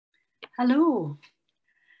Hello,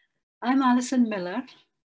 I'm Alison Miller,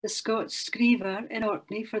 the Scots Screever in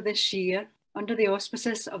Orkney for this year under the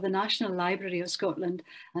auspices of the National Library of Scotland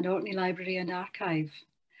and Orkney Library and Archive.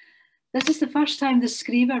 This is the first time the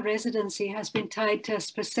Screever residency has been tied to a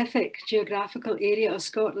specific geographical area of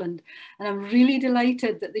Scotland, and I'm really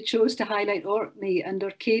delighted that they chose to highlight Orkney and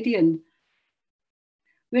Orcadian.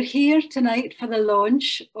 We're here tonight for the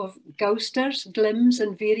launch of Gousters, Glims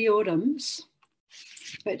and Veerie-orums,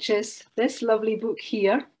 which is this lovely book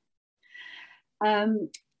here.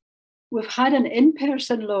 We've had an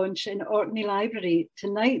in-person launch in Orkney Library.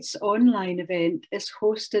 Tonight's online event is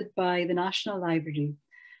hosted by the National Library.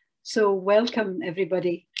 So welcome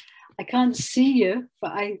everybody. I can't see you,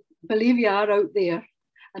 but I believe you are out there,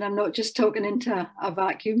 and I'm not just talking into a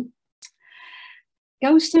vacuum.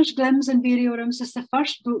 Gousters, Glims and Veerie-orums is the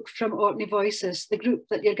first book from Orkney Voices, the group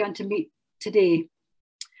that you're going to meet today.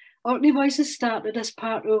 Orkney Voices started as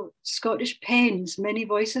part of Scottish Pen's Many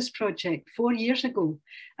Voices project 4 years ago,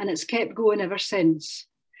 and it's kept going ever since.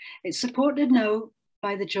 It's supported now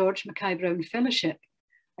by the George Mackay-Browne Fellowship,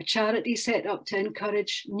 a charity set up to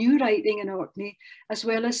encourage new writing in Orkney, as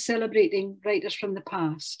well as celebrating writers from the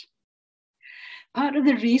past. Part of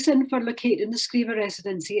the reason for locating the Screever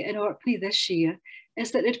residency in Orkney this year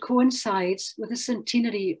is that it coincides with the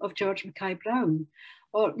centenary of George Mackay-Browne,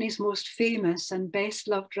 Orkney's most famous and best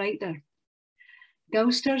loved writer.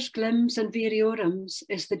 Gousters, Glims and Veerie-orums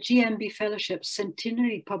is the GMB Fellowship's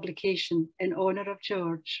centenary publication in honour of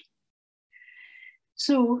George.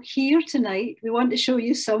 So here tonight, we want to show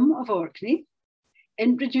you some of Orkney,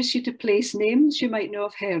 introduce you to place names you might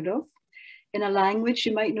not have heard of, in a language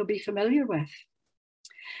you might not be familiar with.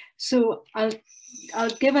 So I'll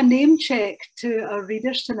give a name check to our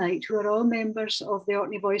readers tonight, who are all members of the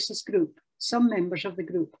Orkney Voices group, some members of the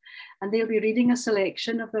group, and they'll be reading a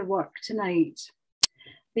selection of their work tonight.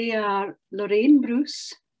 They are Lorraine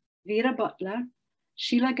Bruce, Vera Butler,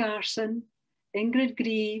 Sheila Garson, Ingrid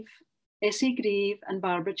Grieve, Essie Grieve and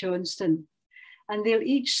Barbara Johnston, and they'll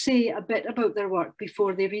each say a bit about their work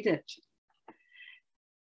before they read it.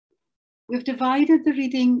 We've divided the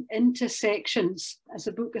reading into sections, as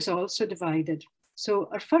the book is also divided. So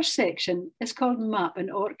our first section is called Map in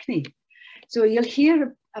Orkney. So you'll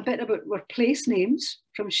hear a bit about our place names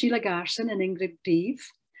from Sheila Garson and Ingrid Grieve,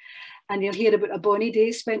 and you'll hear about A Bonny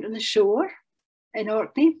Day Spent on the Shore in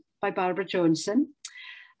Orkney by Barbara Johnson.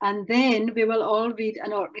 And then we will all read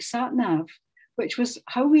an Orkney SatNav, which was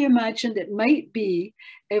how we imagined it might be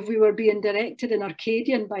if we were being directed in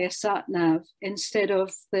Orcadian by a SatNav instead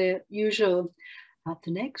of the usual, at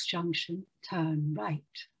the next junction, turn right.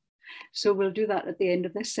 So we'll do that at the end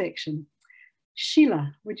of this section.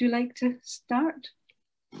 Sheila, would you like to start?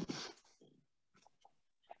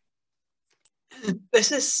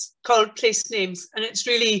 This is called Place Names, and it's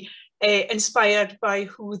really inspired by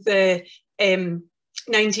who the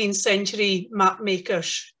 19th century map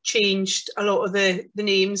makers changed a lot of the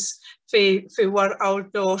names for were Old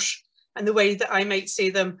Norse, and the way that I might say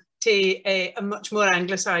them to a much more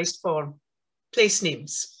anglicised form. Place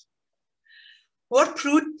names. What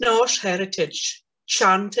proved Norse heritage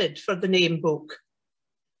chanted for the name book?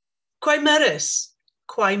 Quai Mirris,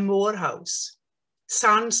 Quai Moorhouse,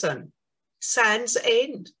 Sanson, Sands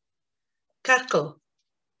End, Kirkle,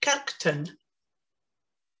 Kirkton.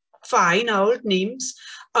 Fine old names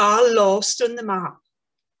are lost on the map.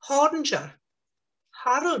 Horninger,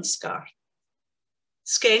 Haraldsgarth,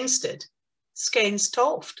 Skensted,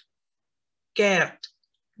 Skenstoft, Gert,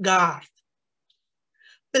 Garth.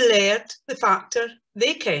 The laird, the factor,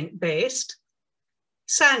 they kent best.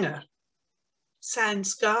 Sanger,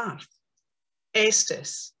 Sandsgarth,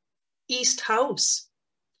 Estes, East House,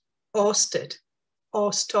 Osted,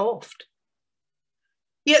 Ostoft.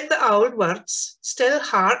 Yet the old words still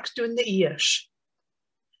hark down the ears.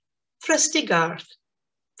 Fristigarth,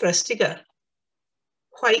 Fristiger,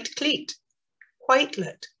 Whitecleat,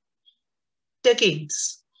 Whitelet,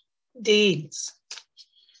 Diggings, Danes.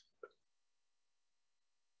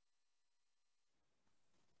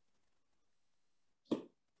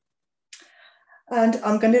 And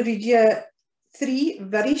I'm going to read you 3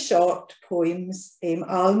 very short poems,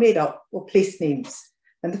 all made up of place names.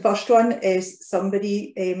 And the first one is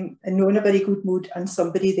somebody in a very good mood and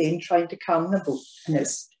somebody then trying to calm them both, and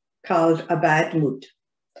it's called A Bad Mood.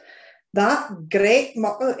 That great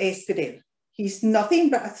muckle escadale, he's nothing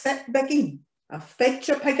but a thick biggin, a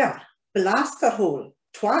fidger pigger, blaster hole,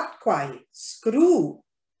 twat quai, screw.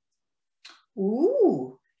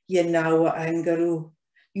 Ooh, you know what angaroo.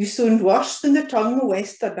 You sound worse than the tongue of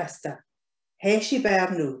Westerbester. Heshi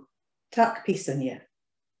Bernu, tuck piece on you.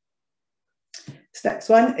 This next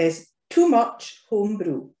one is Too Much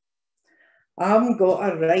Homebrew. I'm got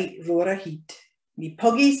a right roar of heat. Me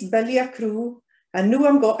puggy's belly a crew, and now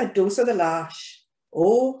I'm got a dose of the lash.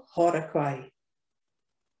 Oh, horriquai.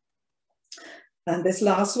 And this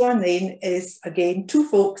last one then is, again, two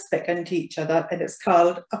folks picking to each other, and it's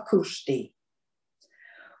called a couche day.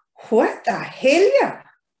 What the hell, yeah?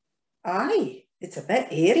 Aye, it's a bit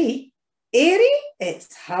airy. Airy?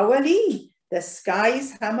 It's howly. The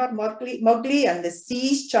sky's hammer muggly and the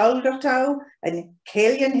sea's chaldertow and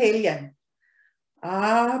kellion hellion.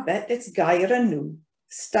 Ah, bet it's gyre new.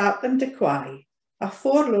 Start them to quay.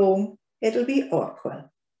 Afore long, it'll be Orkney.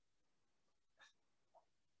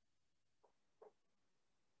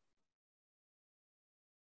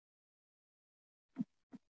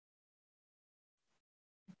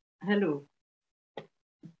 Hello.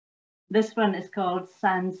 This one is called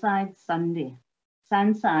Sandside Sunday.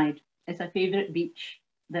 Sandside is a favourite beach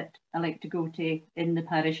that I like to go to in the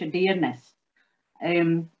parish of Dearness.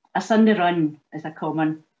 A Sunday run is a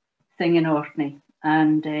common thing in Orkney,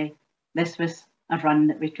 and this was a run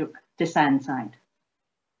that we took to Sandside.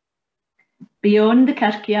 Beyond the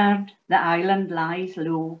kirkyard, the island lies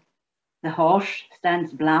low. The horse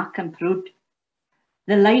stands black and proud.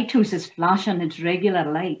 The lighthouse is flashing its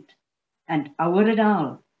regular light, and over it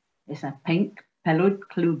all is a pink pillowed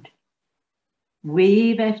cloud.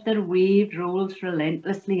 Wave after wave rolls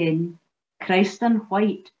relentlessly in, creased and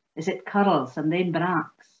white as it curls and then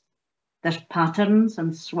breaks. There's patterns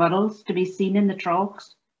and swirls to be seen in the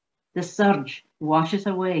troughs. The surge washes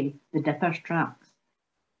away the dipper's tracks.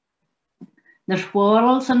 There's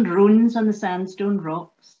whorls and runes on the sandstone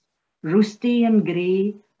rocks, rusty and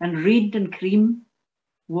grey and reed and cream,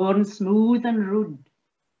 worn smooth and rude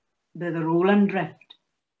by the rolling drift,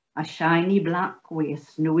 a shiny black with a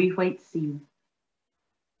snowy white sea.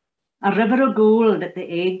 A river of gold at the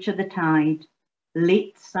edge of the tide,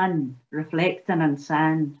 late sun reflecting on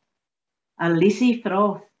sand. A lacy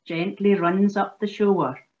froth gently runs up the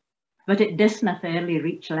shore, but it disna fairly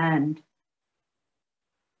reach land.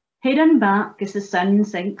 Heading back as the sun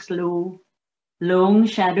sinks low, long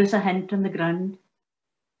shadows a hint on the ground.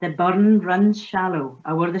 The burn runs shallow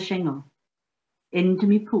o'er the shingle. Into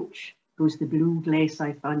me pooch goes the blue glass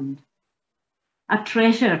I found. A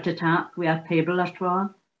treasure to tap wi' a pebble or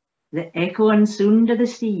twa, the echoing sound of the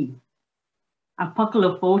sea. A puckle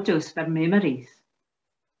of photos for memories,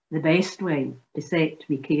 the best way to set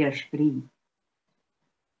me cares free.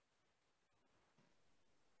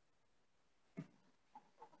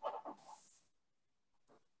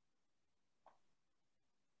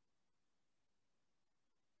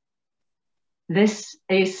 This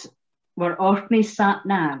is where Orkney's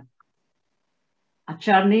SatNav, a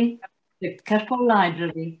journey to Kirkle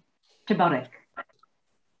Library to Berwick.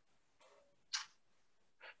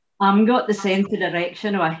 I'm got the sense of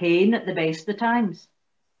direction of a hen at the best of times.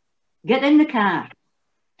 Get in the car,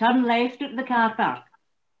 turn left at the car park.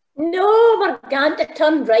 No, we're going to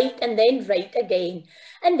turn right and then right again.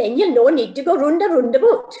 And then you'll no need to go round a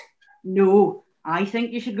roundabout. No, I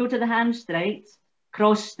think you should go to the hand straights.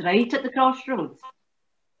 Cross straight at the crossroads.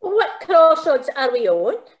 What crossroads are we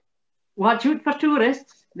on? Watch out for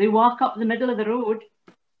tourists. They walk up the middle of the road.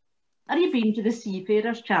 Have you been to the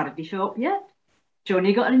Seafarers charity shop yet?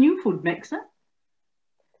 Johnny got a new food mixer.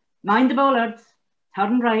 Mind the bollards.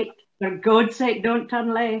 Turn right. For God's sake, don't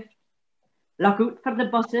turn left. Look out for the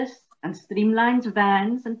buses and streamlines,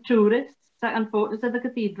 vans and tourists taking photos of the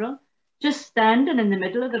cathedral, just standing in the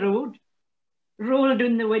middle of the road. Roll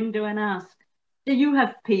down the window and ask, do you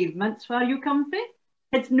have pavements where you comfy?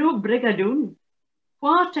 It's no Brigadoon.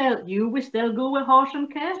 What else you we still go with horse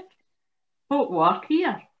and cart? Folk walk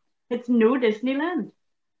here. It's no Disneyland.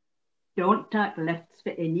 Don't take lifts for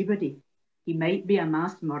anybody. He might be a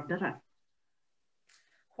mass murderer.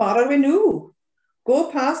 Where are we now?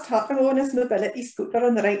 Go past Hartimona's mobility scooter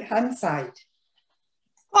on the right-hand side.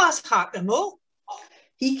 What's Hartimo?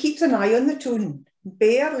 He keeps an eye on the tune.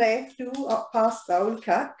 Bear left now up past the old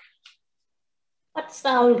kirk. What's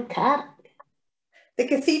the old kirk? The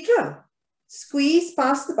cathedral. Squeeze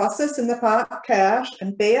past the buses and the parked cars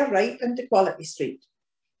and bear right into Quality Street.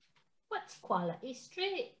 What's Quality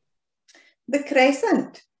Street? The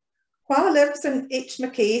Crescent. Where lives in H.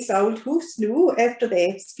 Mackay's old house now after the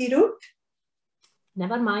Evsky Road?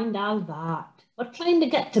 Never mind all that. We're trying to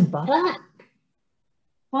get to Berwick.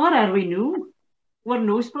 Where are we now? We're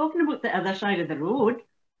no spoken about the other side of the road.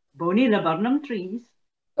 Bonnie the Burnham trees.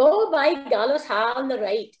 Go by Gallows Hall on the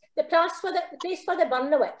right, the place for the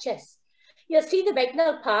burn of witches. You'll see the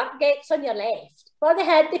Bignell Park gates on your left, where they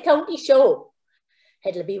had the county show.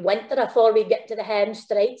 It'll be winter before we get to the Ham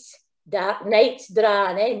Straits. Dark nights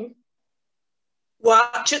drawing in.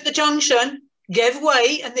 Watch at the junction. Give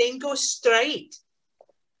way and then go straight.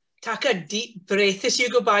 Take a deep breath as you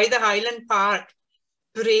go by the Highland Park.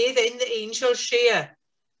 Breathe in the angel share.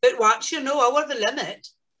 But watch you know over the limit.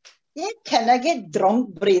 You cannot get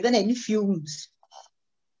drunk breathing in fumes.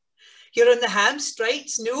 You're on the ham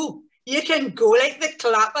straights, no. You can go like the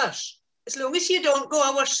clappers, as long as you don't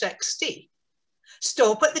go over 60.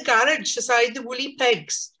 Stop at the garage beside the woolly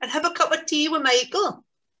pigs and have a cup of tea with Michael.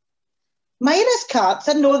 Myra's cats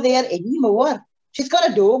are not there anymore. She's got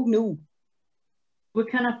a dog now. We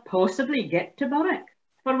cannot possibly get to Berwick,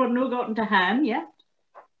 for we're no gotten to Ham yet.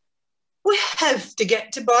 We have to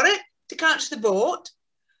get to Berwick to catch the boat.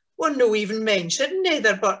 We're no even mentioned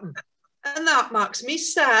neither button, and that makes me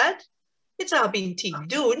sad. It's all been tea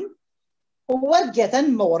done. Oh, we're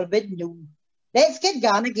getting morbid now. Let's get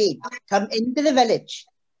gone again. Come into the village.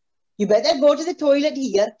 You better go to the toilet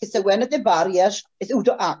here, because the one at the barriers is out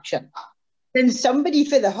of action. Then somebody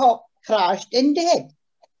for the hop crashed into it.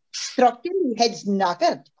 Struck him, head's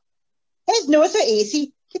knackered. It's not so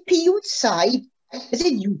easy to pee outside as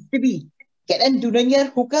it used to be. Getting down on your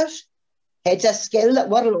hookers. It's a skill that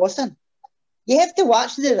we're losing. You have to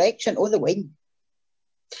watch the direction of the wind.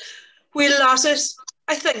 Well, lasses,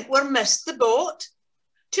 I think we're missed the boat.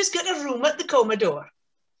 Just get a room at the Commodore.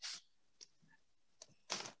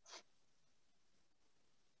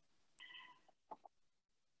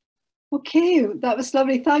 Okay, that was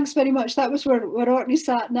lovely. Thanks very much. That was where Orkney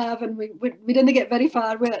SatNav, and we didn't get very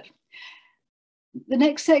far with it. The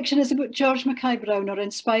next section is about George Mackay Brown, or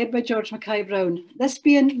inspired by George Mackay Brown. This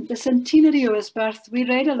being the centenary of his birth, we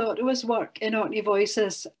read a lot of his work in Orkney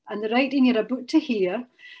Voices, and the writing you're about to hear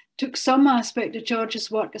took some aspect of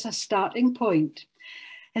George's work as a starting point.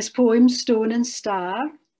 His poem Stone and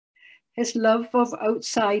Star, his love of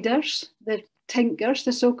outsiders, the tinkers,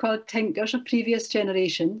 the so-called tinkers of previous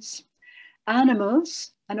generations,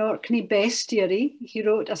 animals, an Orkney bestiary. He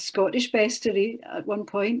wrote a Scottish bestiary at one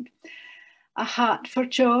point. A hat for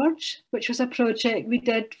George, which was a project we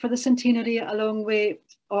did for the centenary along with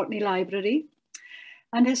Orkney Library,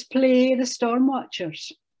 and his play, The Storm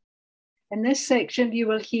Watchers. In this section, you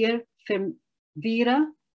will hear from Vera,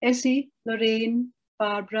 Izzy, Lorraine,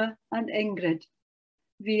 Barbara, and Ingrid.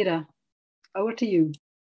 Vera, over to you.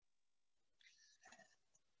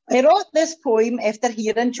 I wrote this poem after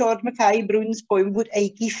hearing George Mackay Brown's poem about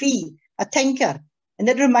Ikey Fee, a tinker, and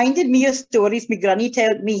it reminded me of stories my granny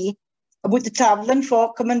told me about the travelling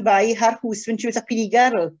folk coming by her house when she was a pretty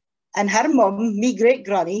girl, and her mum, me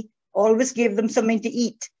great-granny, always gave them something to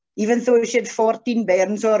eat, even though she had 14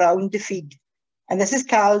 bairns around to feed. And this is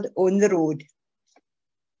called On the Road.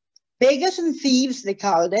 Beggars and thieves, they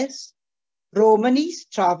called us. Romanies,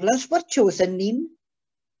 travellers were chosen name.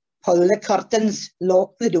 Pull the curtains,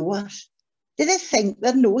 lock the doors. Do they think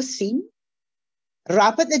they're no seen?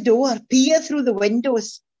 Rap at the door, peer through the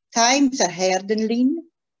windows. Times are hard and lean.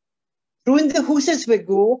 Round the houses we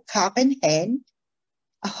go, cap in hand.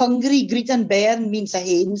 A hungry greeting bairn means a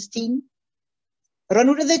hen's teen. Run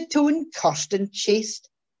out of the town, cursed and chased.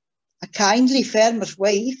 A kindly farmer's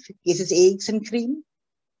wife gives us eggs and cream.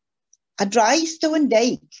 A dry stone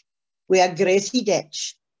dyke with a grassy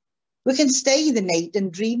ditch. We can stay the night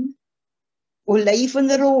and dream. O life on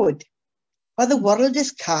the road, where the world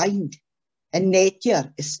is kind and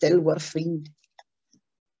nature is still our friend.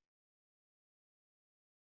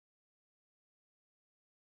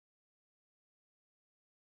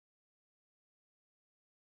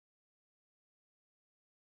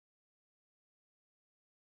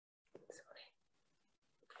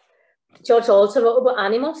 George also wrote about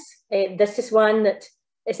animals. This is one that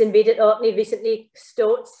is invaded Orkney recently,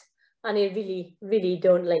 stoats, and I really, really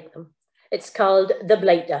don't like them. It's called The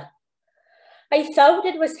Blighter. I thought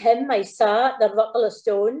it was him I saw at the Ruckle of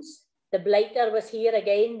Stones. The blighter was here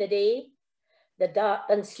again the day. The dark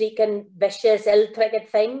and sleek and vicious, ill-triggered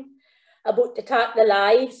thing, about to take the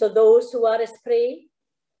lives of those who are his prey.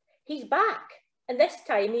 He's back, and this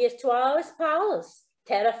time he is to all his pals,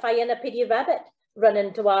 terrifying a pity rabbit,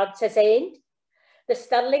 running towards his end. The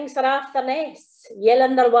stirlings are off their nests,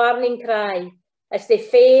 yelling their warning cry, as they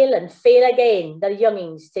fail and fail again their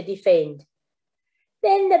youngings to defend.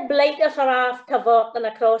 Then the blighters are off cavorting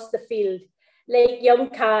across the field, like young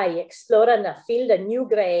kye exploring a field of new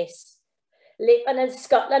grass, leaping and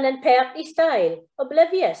scuttling in perty style,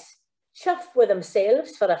 oblivious, chuffed with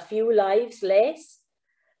themselves for a few lives less.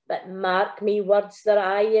 But mark me words, their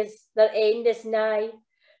end is nigh,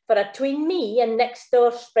 for atween me and next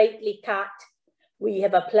door sprightly cat, we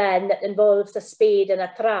have a plan that involves a spade and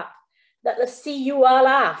a trap that'll see you all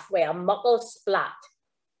off with a muckle splat.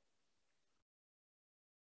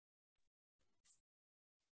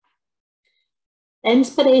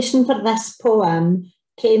 Inspiration for this poem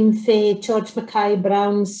came from George Mackay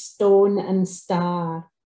Brown's Stone and Star,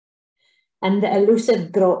 and the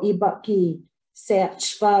elusive grotty bucky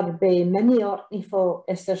search for by many Orkney folk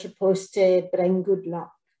as they're supposed to bring good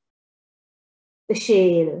luck. The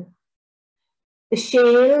shale. The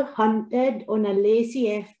shale hunted on a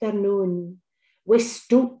lazy afternoon with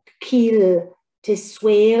stooped keel to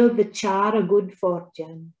swale the char of good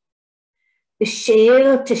fortune. The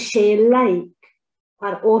shale to shale-like,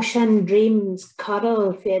 our ocean dreams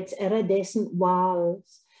curl for its iridescent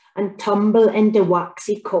walls and tumble into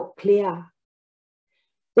waxy cochlea.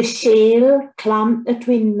 The shale clamped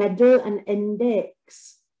between middle and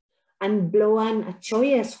index and blowing a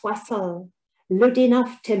joyous whistle, loud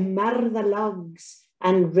enough to mirror the lugs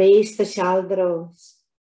and raise the shaldros.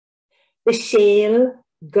 The shale,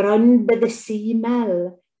 ground by the sea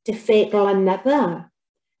mill to feckle another,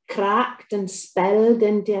 cracked and spilled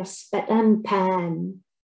into a spitting pan.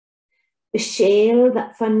 The shale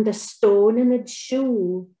that found a stone in its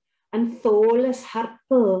shoe and thoughtless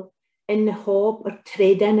harple in the hope of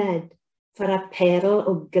trading it for a pearl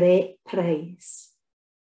of great price.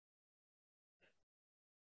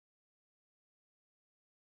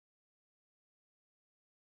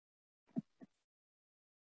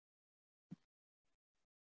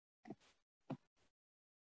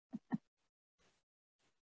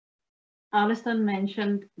 Alison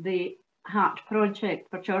mentioned the hat project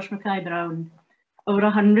for George Mackay Brown. Over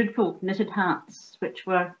 100 folk knitted hats, which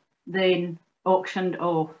were then auctioned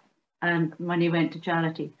off and money went to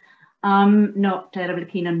charity. I'm not terribly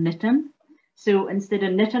keen on knitting, so instead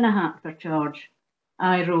of knitting a hat for George,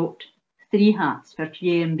 I wrote 3 hats for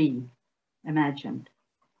J&B, imagined.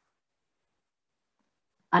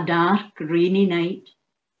 A dark, rainy night,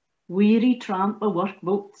 weary tramp of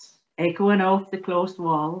workboats echoing off the closed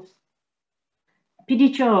walls.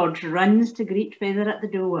 Peady George runs to greet Feather at the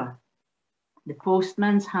door. The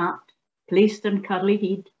postman's hat placed on curly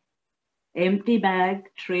head, empty bag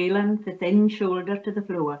trailing the thin shoulder to the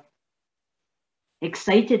floor.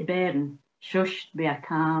 Excited bairn shushed by a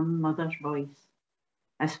calm mother's voice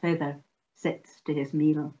as Feather sits to his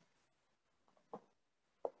meal.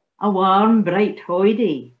 A warm, bright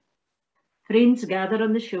holiday. Friends gather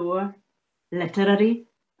on the shore, literary,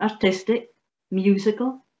 artistic,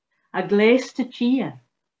 musical, a glass to cheer,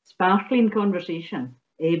 sparkling conversation,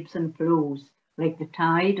 ebbs and flows like the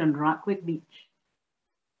tide on Rackwick Beach.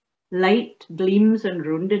 Light gleams on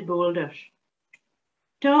rounded boulders.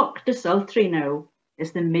 Talk desultory now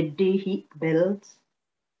as the midday heat builds.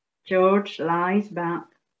 George lies back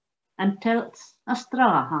and tilts a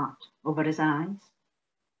straw hat over his eyes.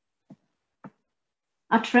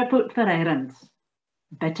 A trip out for errands.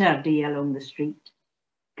 Bitter day along the street.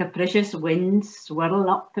 Capricious winds swirl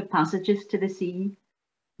up the passages to the sea,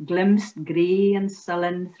 glimpsed grey and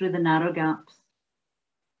sullen through the narrow gaps.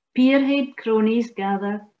 Pierhead cronies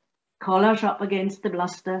gather, collars up against the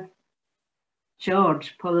bluster.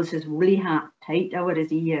 George pulls his woolly hat tight over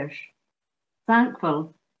his ears,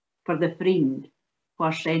 thankful for the friend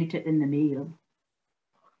who sent it in the mail.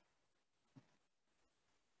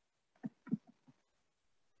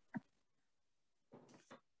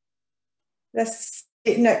 This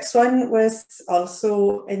next one was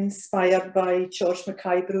also inspired by George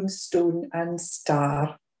Mackay Brown's Stone and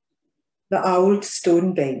Star. The old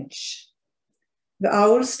stone bench. The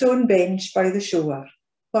old stone bench by the shore,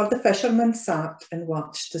 where the fisherman sat and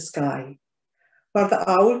watched the sky, where the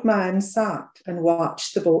old man sat and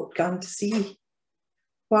watched the boat come to sea,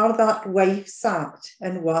 where that wife sat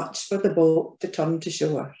and watched for the boat to turn to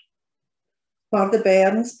shore, where the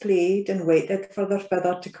bairns played and waited for their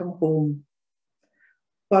father to come home,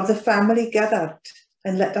 where the family gathered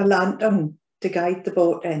and lit a lantern to guide the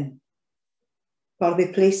boat in, where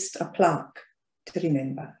they placed a plaque to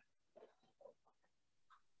remember.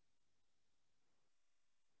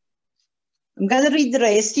 I'm going to read the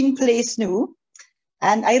rest in place now.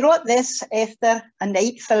 And I wrote this after a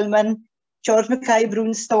night filming George Mackay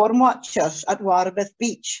Brown's Storm Watchers at Warbeth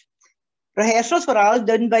Beach. Rehearsals were all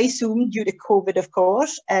done by Zoom due to COVID, of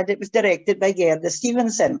course, and it was directed by Gerda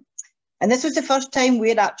Stevenson. And this was the first time we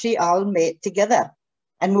had actually all met together.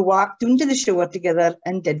 And we walked down to the shore together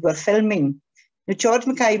and did our filming. Now, George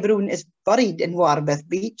Mackay Brown is buried in Warbeth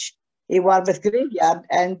Beach, a Warbeth graveyard,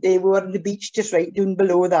 and they were on the beach just right down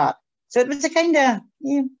below that. So it was a kind of,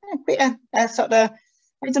 quite a sort of,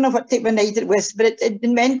 I don't know what type of night it was, but it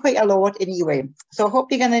meant quite a lot anyway. So I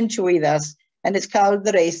hope you're going to enjoy this. And it's called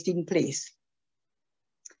The Resting Place.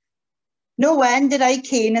 No one did I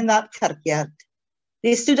ken in that kirkyard.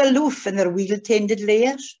 They stood aloof in their wheel-tended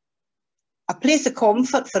lairs. A place of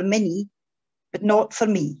comfort for many, but not for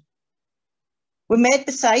me. We met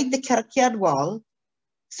beside the kirkyard wall,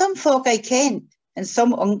 some folk I kent and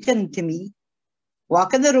some unken to me,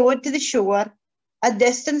 walking the road to the shore, a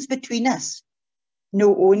distance between us,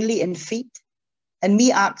 no only in feet, and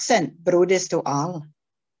me accent broadest o' all.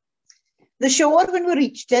 The shore, when we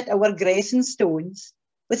reached it, our grace and stones,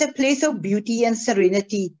 was a place of beauty and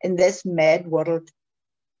serenity in this mad world.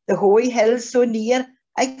 The hoary hills so near,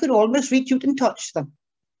 I could almost reach out and touch them,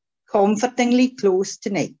 comfortingly close to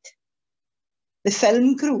night. The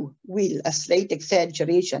film crew, while a slight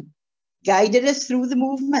exaggeration, guided us through the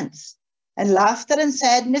movements, and laughter and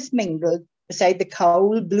sadness mingled beside the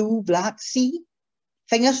cowl blue-black sea,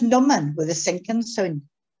 fingers numbing with the sinking sun.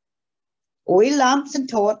 Oil lamps and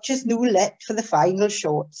torches new lit for the final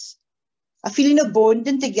shots, a feeling of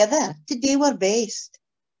bonding together to do our best.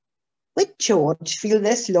 Would George feel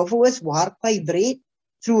this love of his work vibrate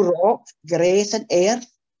through rock, grass and earth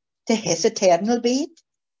to his eternal bed?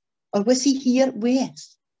 Or was he here with?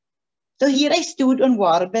 So here I stood on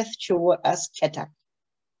Warbeth shore as Kittock,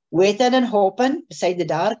 waiting and hoping beside the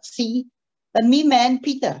dark sea that me man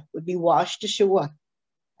Peter would be washed ashore,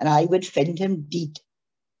 and I would find him dead.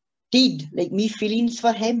 Dead like me feelings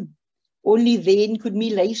for him. Only then could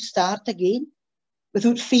me life start again,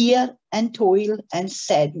 without fear and toil and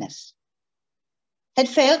sadness. It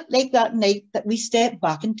felt like that night that we stepped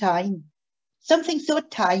back in time, something so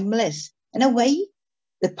timeless, in a way,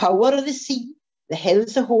 the power of the sea, the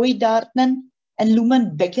hills of hoy darkening, and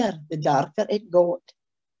looming bigger the darker it got.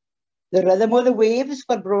 The rhythm of the waves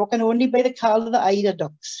were broken only by the call of the eider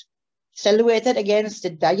ducks, silhouetted against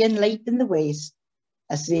the dying light in the west,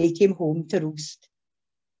 as they came home to roost.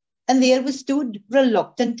 And there we stood,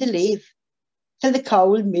 reluctant to leave, till the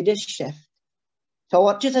cowl made us shift.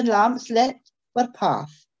 Torches and lamps lit were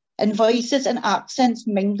path, and voices and accents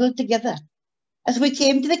mingled together, as we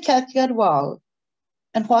came to the kirkyard wall,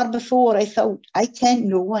 and where before I thought I kent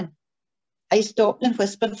no one, I stopped and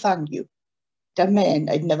whispered thank you to a man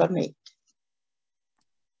I'd never met.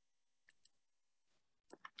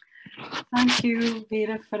 Thank you,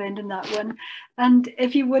 Vera, for ending that one. And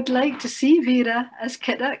if you would like to see Vera as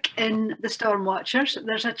Kittock in The Storm Watchers,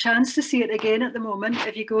 there's a chance to see it again at the moment.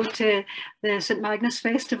 If you go to the St Magnus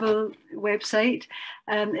Festival website,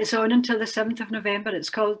 it's on until the 7th of November. It's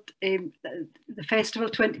called the Festival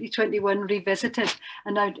 2021 Revisited,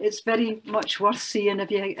 and now it's very much worth seeing if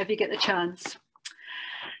you get the chance.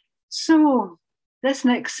 So this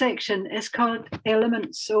next section is called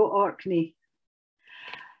Elements o' Orkney.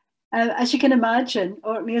 As you can imagine,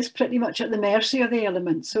 Orkney is pretty much at the mercy of the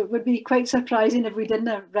elements, so it would be quite surprising if we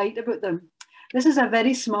didn't write about them. This is a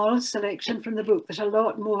very small selection from the book. There's a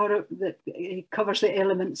lot more that covers the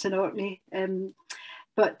elements in Orkney,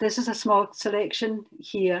 but this is a small selection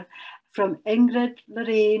here from Ingrid,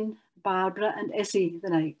 Lorraine, Barbara and Izzy the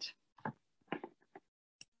night.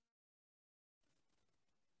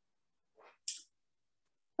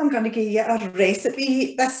 I'm going to give you a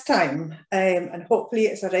recipe this time, and hopefully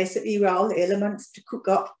it's a recipe with all the elements to cook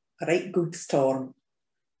up a right good storm.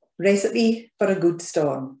 Recipe for a good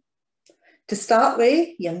storm. To start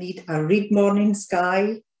with, you'll need a red morning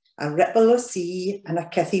sky, a ripple of sea and a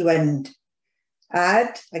kithy wind.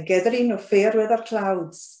 Add a gathering of fair weather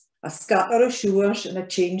clouds, a scatter of showers and a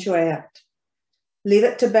change of earth. Leave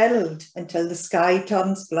it to build until the sky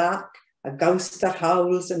turns black, a gouster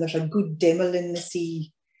howls and there's a good dimple in the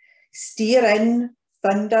sea. Steer in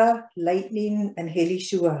thunder, lightning and haily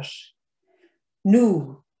showers.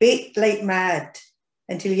 Now, bait like mad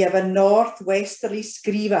until you have a northwesterly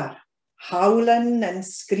screever, howling and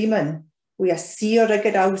screaming with a sea of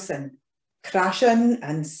rigged housen, crashing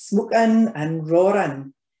and smoking and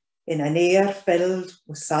roaring in an air filled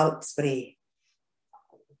with salt spray.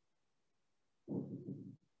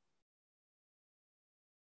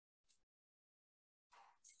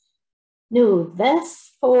 Now,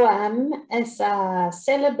 this poem is a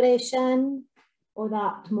celebration of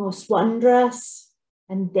that most wondrous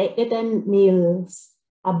and decadent meals,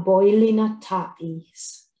 a boiling of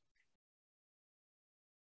tatties.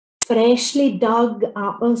 Freshly dug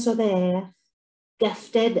apples of the earth,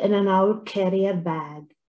 gifted in an old carrier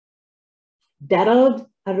bag, diddled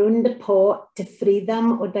around the pot to free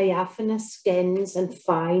them of diaphanous skins and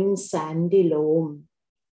fine sandy loam.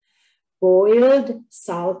 Boiled,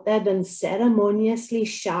 salted and ceremoniously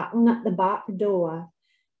shaken at the back door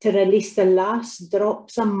to release the last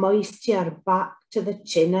drops of moisture back to the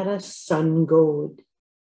generous sun god.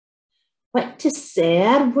 What to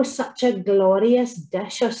serve with such a glorious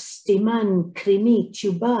dish of steaming creamy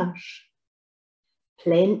tubers?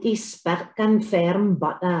 Plenty spirk and firm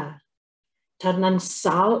butter, turning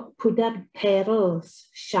salt powdered pearls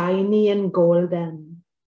shiny and golden.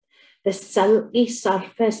 the silky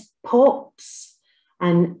surface pops,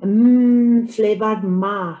 and flavoured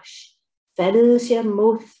mash fills your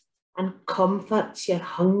mouth and comforts your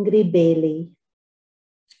hungry belly.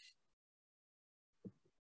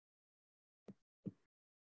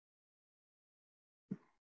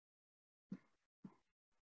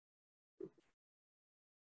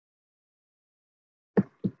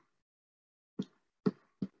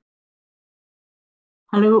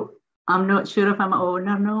 Hello, I'm not sure if I'm on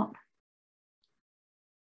or not.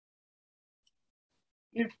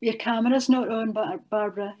 Your camera's not on,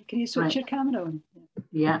 Barbara. Can you switch your camera on?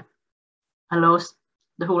 Yeah, I lost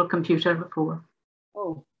the whole computer before.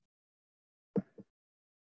 Oh.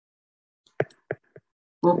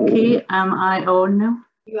 Okay, am I on now?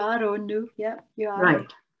 You are on now, yeah, you are.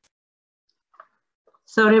 Right.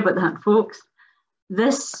 Sorry about that, folks.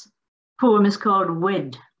 This poem is called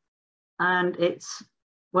Wid, and it's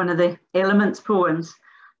one of the Elements poems,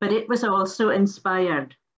 but it was also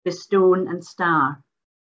inspired by Stone and Star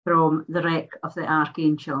from The Wreck of the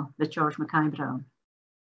Archangel by George Mackay Brown.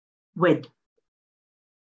 Wid.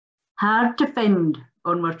 Hard to find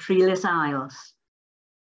on our treeless isles.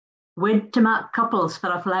 Wid to make couples for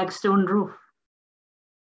a flagstone roof.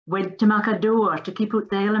 Wid to make a door to keep out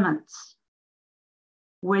the elements.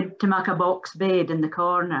 Wid to make a box bed in the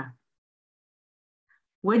corner.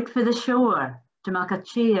 Wid for the shore to make a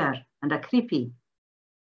chair and a creepy.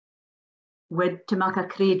 Wid to make a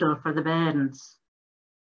cradle for the bairns.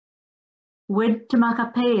 Wid to make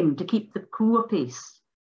a pen to keep the coo apace.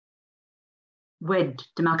 Wid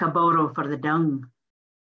to make a borrow for the dung.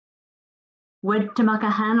 Wid to make a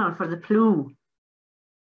handle for the plough.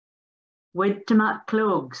 Wid to make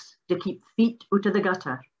clogs to keep feet out of the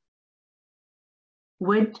gutter.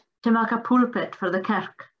 Wid to make a pulpit for the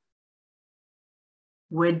kirk.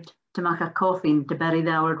 Wid to make a coffin to bury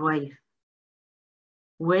the old wife.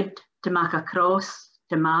 Wid to make a cross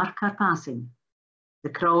to mark her passing, the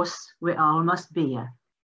cross we all must bear.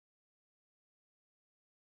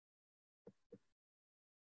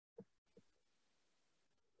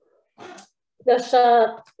 There's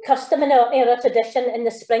a custom in Orkney, or a tradition in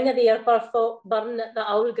the spring of the year where folk burn the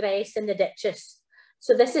owl grass in the ditches.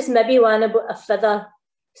 So this is maybe one about a father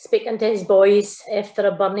speaking to his boys after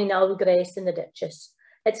a burning owl grass in the ditches.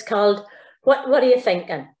 It's called, What Were You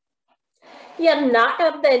Thinking? You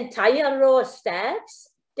knackered the entire row of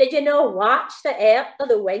stabs. Did you not watch the air of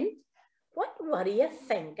the wind? What were you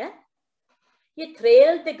thinking? You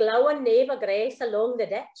trailed the glowing nave of grass along the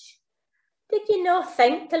ditch. Did you not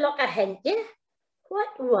think to look ahint you?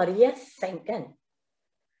 What were you thinking?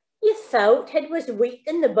 You thought it was wheat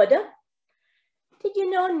in the butter. Did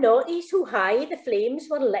you not notice how high the flames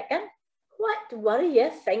were licking? What were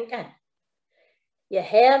you thinking? You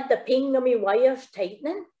heard the ping of me wires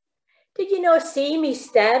tightening. Did you not see me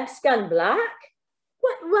stabs gone black?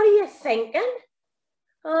 What were you thinking?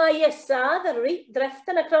 Oh, you saw the reek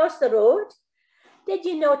drifting across the road. Did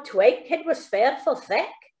you not twig it was fearful thick?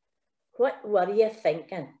 What were you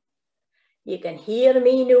thinking? You can hear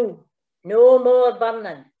me now. No more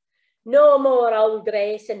burning. No more old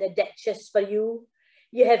grass in the ditches for you.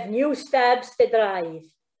 You have new stabs to drive.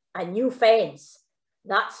 A new fence.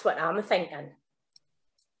 That's what I'm thinking.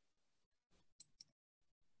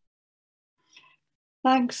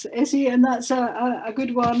 Thanks, Izzy, and that's a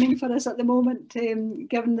good warning for us at the moment,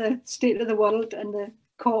 given the state of the world and the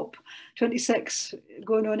COP26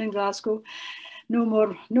 going on in Glasgow. No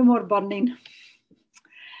more burning.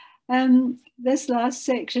 This last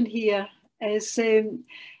section here is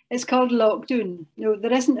it's called Lockdown. No,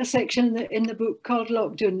 there isn't a section in the book called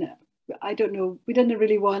Lockdown. I don't know. We didn't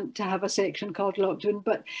really want to have a section called Lockdown,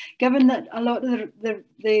 but given that a lot of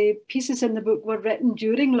the pieces in the book were written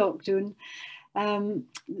during lockdown,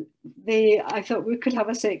 I thought we could have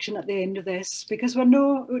a section at the end of this, because we're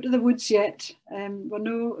no out of the woods yet. We're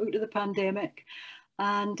no out of the pandemic,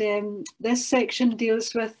 and this section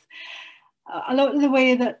deals with a lot of the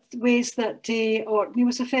ways that Orkney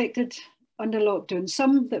was affected under lockdown.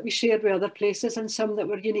 Some that we shared with other places, and some that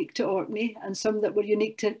were unique to Orkney, and some that were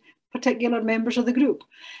unique to particular members of the group.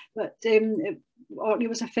 But Orkney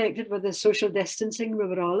was affected with the social distancing we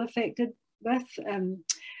were all affected with.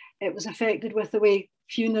 It was affected with the way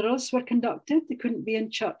funerals were conducted. They couldn't be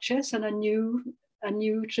in churches, and a new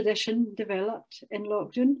tradition developed in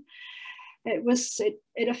lockdown.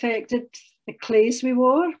 It affected the clothes we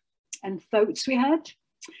wore and thoughts we had.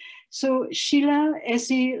 So Sheila,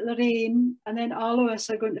 Izzy, Lorraine, and then all of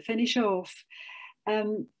us are going to finish off.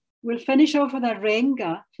 We'll finish off with a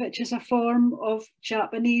renga, which is a form of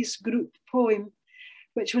Japanese group poem,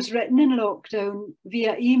 which was written in lockdown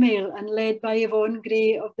via email and led by Yvonne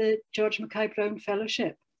Gray of the George Mackay Brown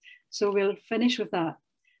Fellowship. So we'll finish with that.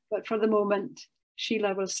 But for the moment,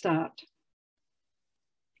 Sheila will start.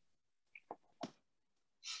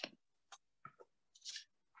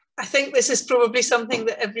 I think this is probably something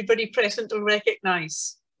that everybody present will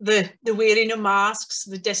recognise. The wearing of masks,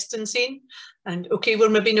 the distancing, and okay, we're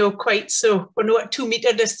maybe not quite so, we're not at 2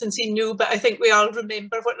 metre distancing now, but I think we all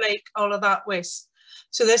remember what like all of that was.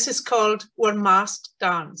 So this is called our masked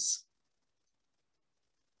dance.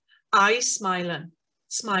 Eyes smiling,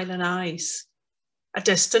 smiling eyes. A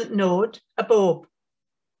distant nod, a bob.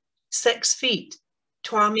 6 feet,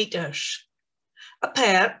 2 metres.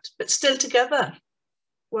 Apart, but still together.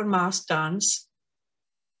 Our masked dance.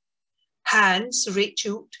 Hands reach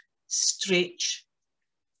out, stretch.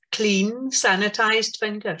 Clean, sanitised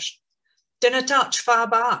fingers. Dinna touch far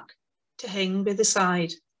back to hang by the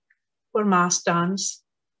side. Our masked dance.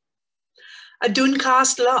 A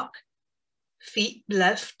downcast look. Feet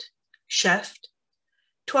lift, shift.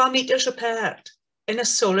 2 metres apart in a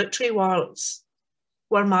solitary waltz.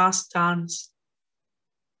 Our masked dance.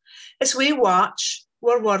 As we watch,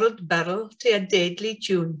 our world birl to a deadly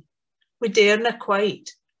tune. We darena quite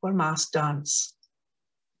our masked dance.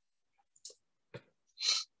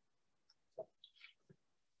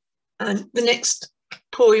 And the next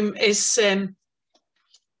poem is a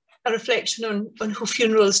reflection on how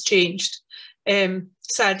funerals changed.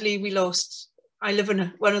 Sadly, we lost, I live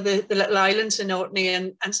in one of the little islands in Orkney,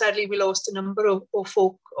 and sadly we lost a number of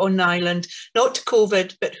folk on the island, not to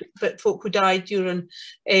COVID, but folk who died during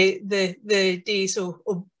the days of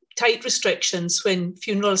tight restrictions when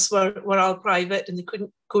funerals were all private and they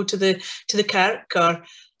couldn't go to the kirk or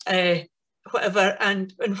whatever.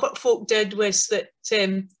 And what folk did was that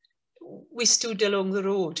we stood along the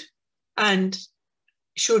road and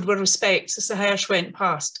showed our respects as the hearse went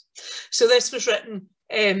past. So this was written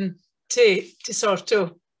to sort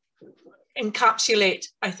of encapsulate,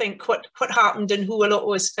 I think, what happened and who a lot of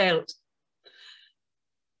us felt.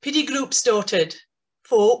 Pity groups dotted,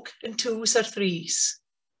 folk in 2s or 3s,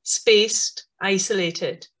 spaced,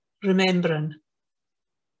 isolated, remembering.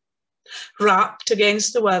 Wrapped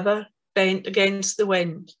against the weather, bent against the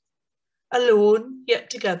wind, alone yet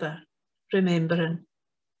together, remembering.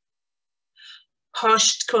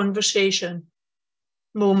 Hushed conversation,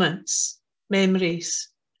 moments, memories,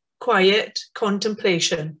 quiet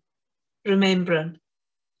contemplation, remembering.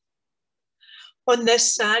 On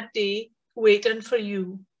this sad day, waiting for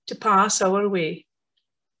you to pass our way,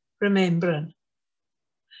 remembering.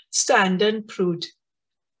 Standing prude,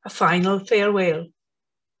 a final farewell,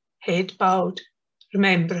 head bowed,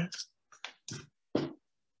 remembering.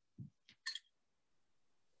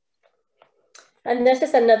 And this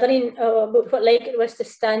is another about what like it was to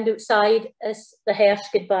stand outside as the hearse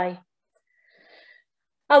goodbye.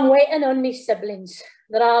 I'm waiting on me siblings.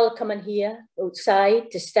 They're all coming here outside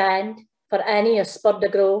to stand for any a spur to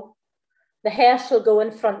grow. The hearse will go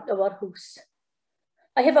in front of our house.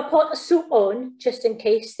 I have a pot of soup on just in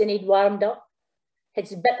case they need warmed up.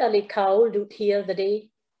 It's bitterly cold out here the day.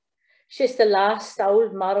 She's the last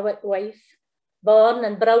old Marwick wife, born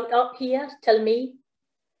and brought up here till me.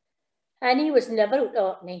 Annie was never out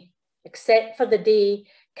Orkney, except for the day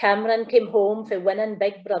Cameron came home for winning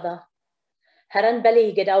Big Brother. Her and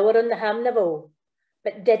Billy got over on the Hamnavo,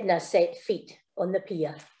 but didna set feet on the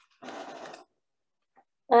pier.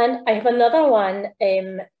 And I have another one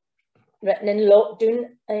written in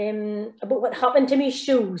lockdown about what happened to me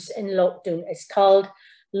shoes in lockdown. It's called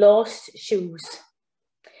Lost Shoes.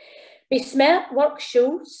 Me smart work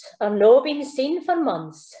shoes are no been seen for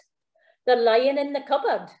months. They're lying in the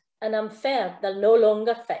cupboard and I'm feared they'll no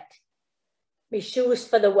longer fit. Me shoes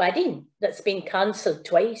for the wedding that's been cancelled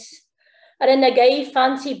twice are in a gay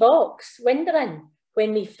fancy box, wondering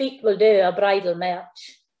when me feet will do a bridal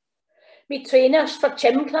march. Me trainers for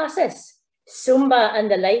gym classes, Zumba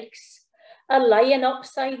and the likes, are lying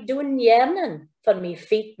upside down yearning for me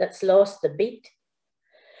feet that's lost the beat.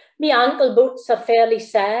 Me ankle boots are fairly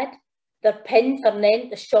sad. They're pinned for nent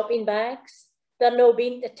the shopping bags. They're no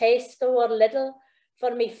been to Tesco or Lidl,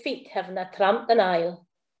 for me feet havena tramped an aisle.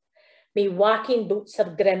 Me walking boots are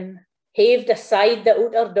grim, haved aside the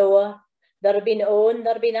outer door. They're been on,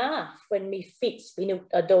 they're been off, when me feet's been out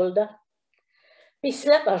a dolder. Me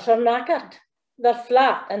slippers are knackered, they're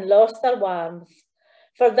flat and lost their warmth,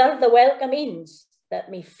 for they're the welcome ins that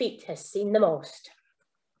me feet has seen the most.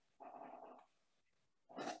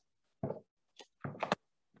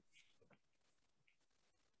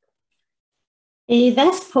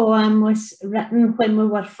 This poem was written when we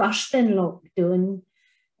were first in lockdown,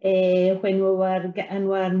 when we were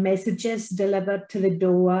getting our messages delivered to the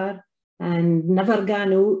door and never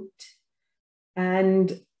gone out.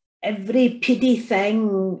 And every pity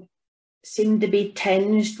thing seem to be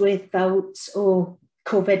tinged with thoughts of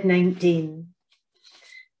COVID-19.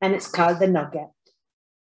 And it's called the nugget.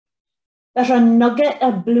 There's a nugget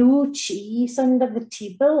of blue cheese under the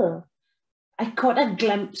table. I caught a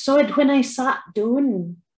glimpse of it when I sat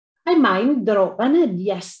down. I mind dropping it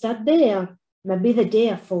yesterday or maybe the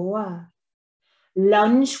day before.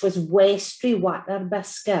 Lunch was Westry water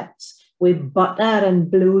biscuits with butter and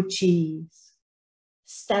blue cheese.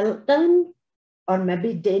 Stilton or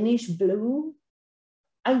maybe Danish blue.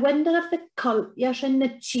 I wonder if the cultures in the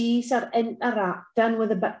cheese are interacting with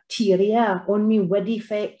the bacteria on me wood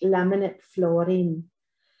effect laminate flooring.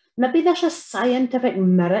 Maybe there's a scientific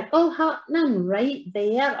miracle happening right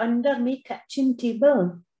there under me kitchen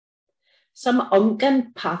table. Some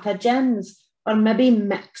unkin pathogens are maybe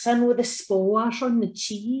mixing with the spores on the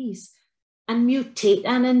cheese and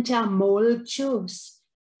mutating into a mold juice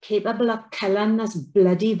capable of killing this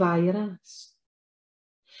bloody virus.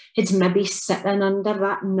 It's maybe sitting under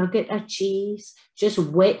that nugget of cheese, just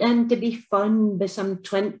waiting to be found by some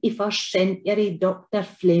 21st century Dr.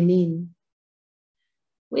 Fleming.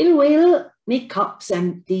 Well, me cup's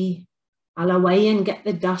empty. I'll away and get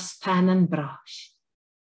the dustpan and brush.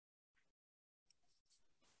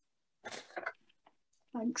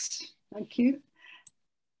 Thanks, thank you.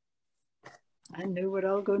 I know we're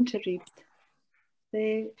all going to read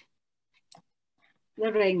the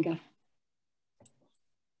Renga.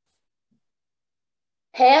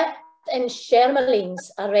 Heart and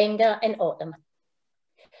Shermalines a Renga in autumn.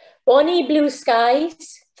 Bonny blue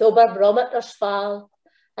skies, thober barometers fall,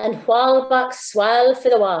 and whalebacks swell for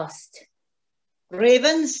the wast.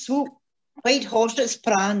 Ravens swoop, white horses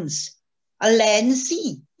prance, a land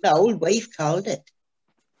sea, the old wife called it.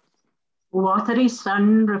 Watery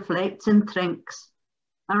sun reflects and trinks,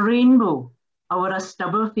 a rainbow over a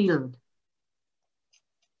stubble field.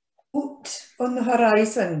 Out on the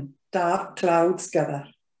horizon, dark clouds gather.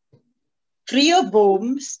 Free of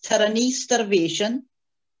bombs, tyranny, starvation,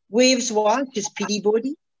 waves wash his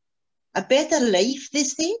Peabody. A better life, they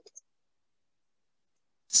said.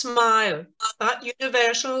 Smile, that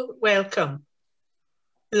universal welcome.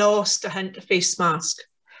 Lost a hint of face mask.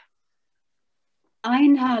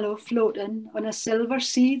 Ein Hallow floating on a silver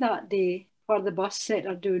sea that day where the bus set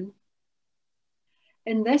her doon.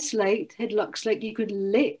 In this light, it looks like you could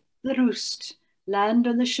lay the roost, land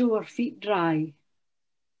on the shore, feet dry.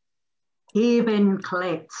 Cave in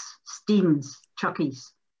clets, steens,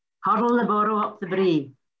 chuckies, hurl the borrow up the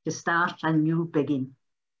brae to start a new bigging.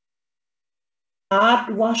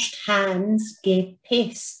 Hard-washed hands gave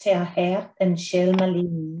paste to a heart and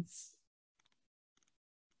Shermalines.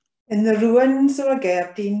 In the ruins of a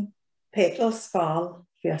garden, petals fall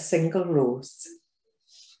for a single rose.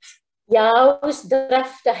 Yows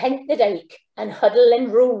drift ahint the dike and huddle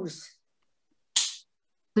in rows.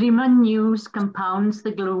 Dreamin' news compounds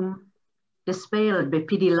the gloom, dispelled by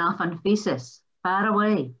piddy laughing faces, far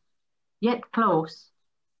away, yet close.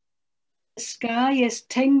 The sky is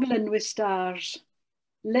tingling with stars.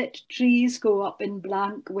 Lit trees go up in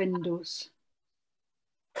blank windows.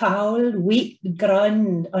 Cowl wheat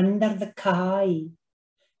ground under the kye,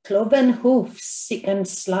 cloven hoofs seeking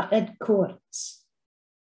slatted courts.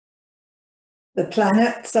 The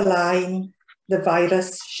planets align, the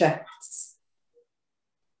virus shifts.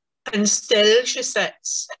 And still she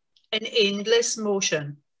sits in endless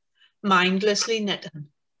motion, mindlessly knitting.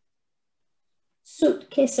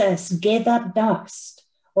 Suitcases gather dust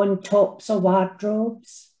on tops of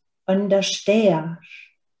wardrobes, under stairs.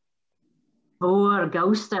 Poor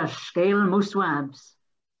Gousters scale moosewabs,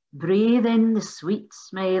 breathe in the sweet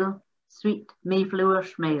smell, sweet Mayflower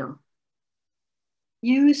smell.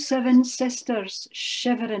 You 7 sisters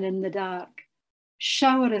shivering in the dark,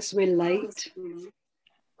 shower us with light.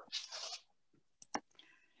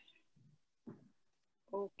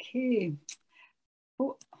 Okay.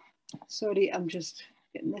 Oh, sorry, I'm just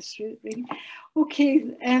getting this ready.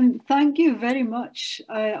 Okay, thank you very much,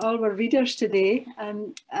 all our readers today.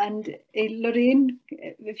 And Lorraine,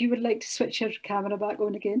 if you would like to switch your camera back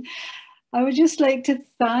on again. I would just like to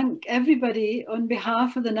thank everybody on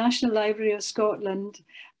behalf of the National Library of Scotland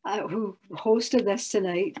who hosted this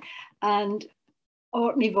tonight, and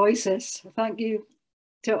Orkney Voices. Thank you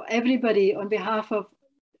to everybody on behalf of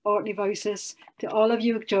Orkney Voices, to all of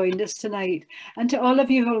you who joined us tonight, and to all of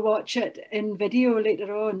you who will watch it in video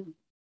later on.